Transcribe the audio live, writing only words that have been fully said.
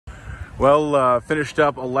Finished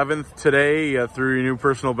up 11th today through your new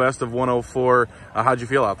personal best of 104. How'd you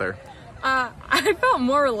feel out there? I felt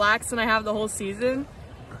more relaxed than I have the whole season,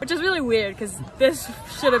 which is really weird because this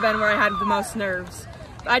should have been where I had the most nerves.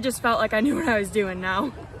 I just felt like I knew what I was doing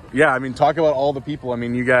now. Yeah, I mean, talk about all the people. I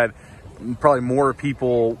mean, you got probably more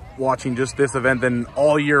people watching just this event than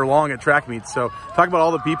all year long at track meets. So talk about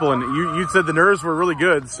all the people, and you said the nerves were really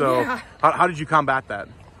good. So yeah. How did you combat that?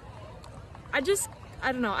 I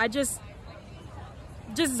don't know, I just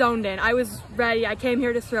zoned in. I was ready. I came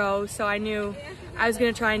here to throw, so I knew I was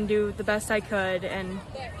going to try and do the best I could, and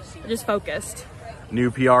just focused.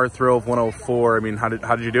 New PR throw of 104. I mean, how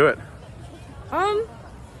did you do it?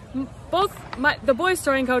 Both the boys'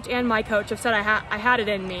 throwing coach and my coach have said I had it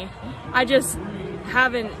in me. I just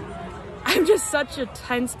haven't. I'm just such a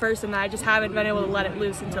tense person that I just haven't been able to let it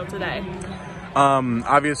loose until today.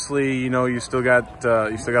 Obviously, you know, you still got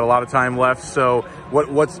a lot of time left. So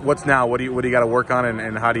what's now? What do you got to work on,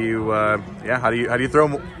 and how do you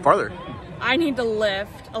throw farther? I need to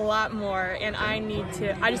lift a lot more, and I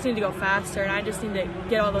just need to go faster, and I just need to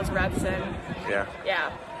get all those reps in. Yeah.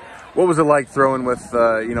 Yeah. What was it like throwing with,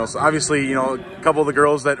 so obviously, a couple of the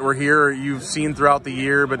girls that were here you've seen throughout the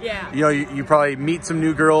year, but, yeah. You probably meet some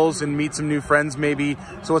new girls and meet some new friends maybe.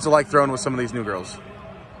 So what's it like throwing with some of these new girls?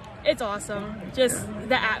 It's awesome. Just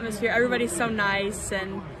the atmosphere. Everybody's so nice,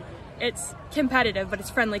 and it's competitive, but it's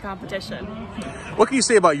friendly competition. What can you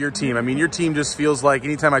say about your team? I mean, your team just feels like,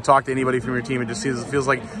 anytime I talk to anybody from your team, it just feels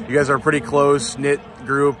like you guys are a pretty close-knit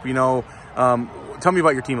group, Tell me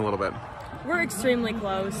about your team a little bit. We're extremely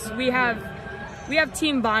close. We have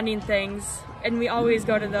team bonding things, and we always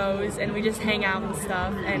go to those, and we just hang out and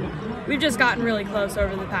stuff, and we've just gotten really close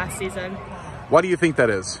over the past season. Why do you think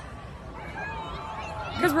that is?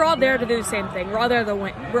 Because we're all there to do the same thing. We're all there to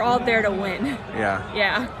win. We're all there to win. Yeah.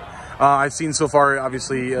 Yeah. I've seen so far,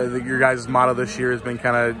 obviously, your guys' motto this year has been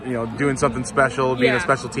kind of, doing something special, being a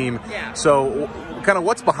special team. Yeah. So, kind of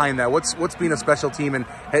what's behind that? What's being a special team, and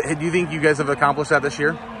do you think you guys have accomplished that this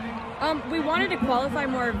year? We wanted to qualify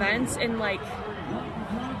more events, and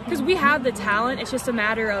because we have the talent, it's just a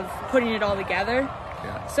matter of putting it all together.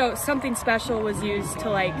 Yeah. So something special was used to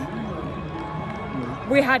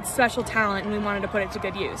we had special talent, and we wanted to put it to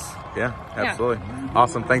good use. Yeah, absolutely. Yeah.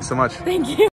 Awesome. Thanks so much. Thank you.